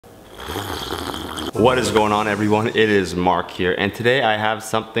What is going on, everyone? It is Mark here, and today I have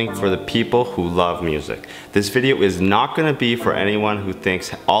something for the people who love music. This video is not going to be for anyone who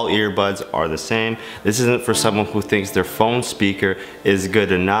thinks all earbuds are the same. This isn't for someone who thinks their phone speaker is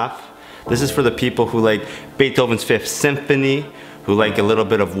good enough. This is for the people who like Beethoven's Fifth Symphony, who like a little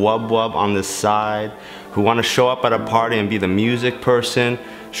bit of wub-wub on the side, who want to show up at a party and be the music person.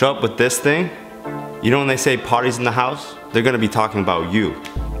 Show up with this thing. You know when they say parties in the house? They're going to be talking about you.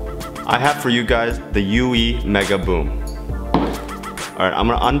 I have for you guys the UE-MegaBOOM. Alright, I'm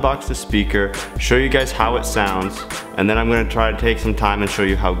going to unbox the speaker, show you guys how it sounds, and then I'm going to try to take some time and show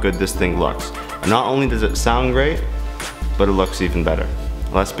you how good this thing looks. And not only does it sound great, but it looks even better.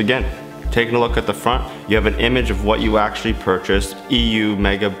 Let's begin. Taking a look at the front, you have an image of what you actually purchased,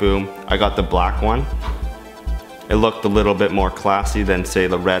 UE-MegaBOOM. I got the black one. It looked a little bit more classy than say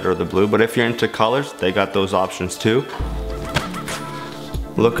the red or the blue, but if you're into colors, they got those options too.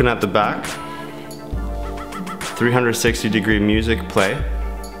 Looking at the back, 360-degree music play,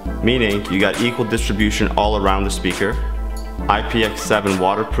 meaning you got equal distribution all around the speaker. IPX7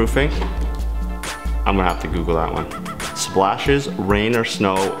 waterproofing. I'm gonna have to Google that one. Splashes, rain or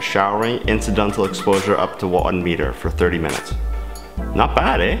snow, showering, incidental exposure up to 1 meter for 30 minutes. Not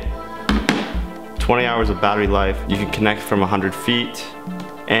bad, eh? 20 hours of battery life. You can connect from 100 feet,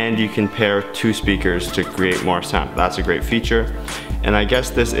 and you can pair 2 speakers to create more sound. That's a great feature. And I guess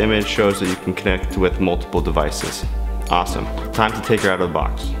this image shows that you can connect with multiple devices. Awesome. Time to take her out of the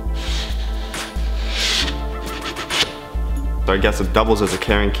box. So I guess it doubles as a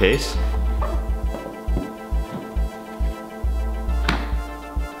carrying case.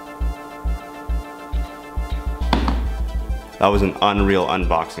 That was an unreal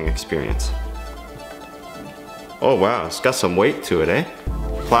unboxing experience. Oh wow, it's got some weight to it, eh?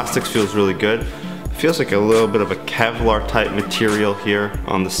 Plastics feels really good. Feels like a little bit of a Kevlar type material here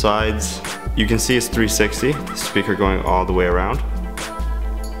on the sides. You can see it's 360, the speaker going all the way around.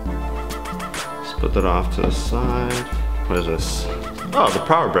 Let's put that off to the side. What is this? Oh, the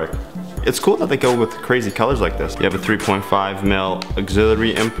power brick. It's cool that they go with crazy colors like this. You have a 3.5mm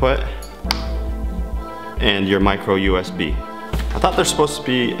auxiliary input and your micro USB. I thought there's supposed to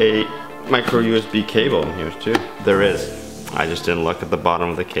be a micro USB cable in here too. There is. I just didn't look at the bottom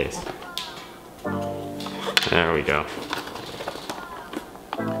of the case. There we go.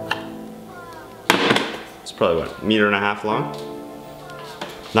 It's probably what, 1.5 meters long?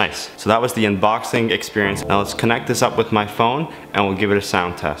 Nice. So that was the unboxing experience. Now let's connect this up with my phone and we'll give it a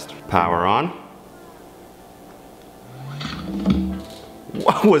sound test. Power on.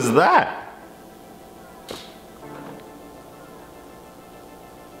 What was that?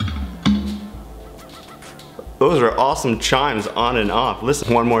 Those are awesome chimes on and off.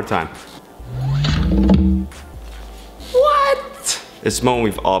 Listen one more time. What? It's the moment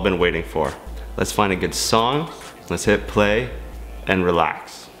we've all been waiting for. Let's find a good song. Let's hit play and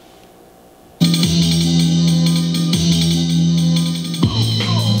relax.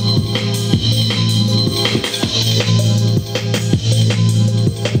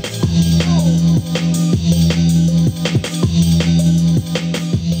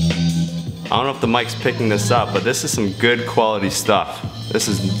 I don't know if the mic's picking this up, but this is some good quality stuff. This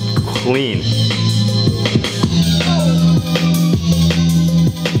is clean.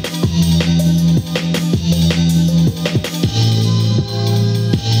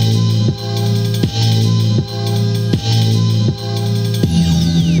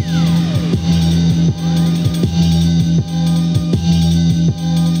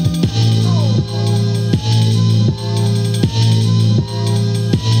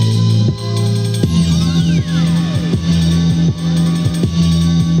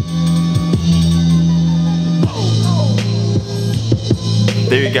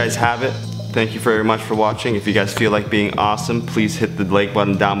 There you guys have it. Thank you very much for watching. If you guys feel like being awesome, please hit the like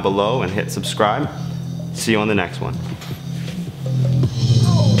button down below and hit subscribe. See you on the next one.